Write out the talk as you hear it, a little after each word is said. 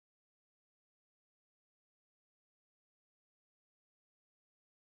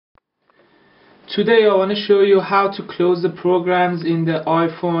Today I want to show you how to close the programs in the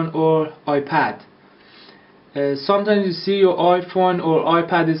iPhone or iPad. Sometimes you see your iPhone or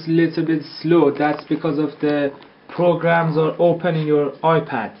iPad is a little bit slow. That's because of the programs are open in your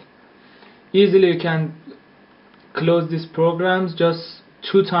iPad. Easily you can close these programs. Just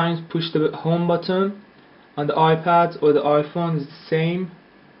 2 times push the home button. On the iPad or the iPhone is the same.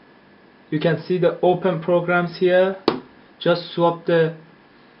 You can see the open programs here. Just swap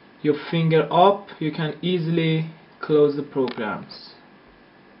your finger up, you can easily close the programs.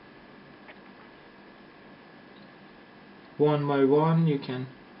 One by one you can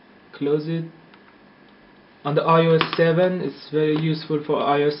close it. On the iOS 7 it's very useful for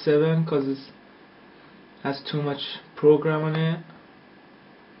iOS 7 because it has too much program on it.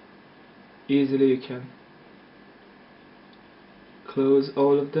 Easily you can close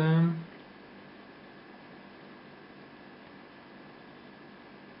all of them.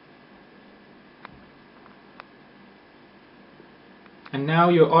 And now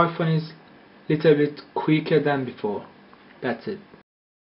your iPhone is little bit quicker than before. That's it.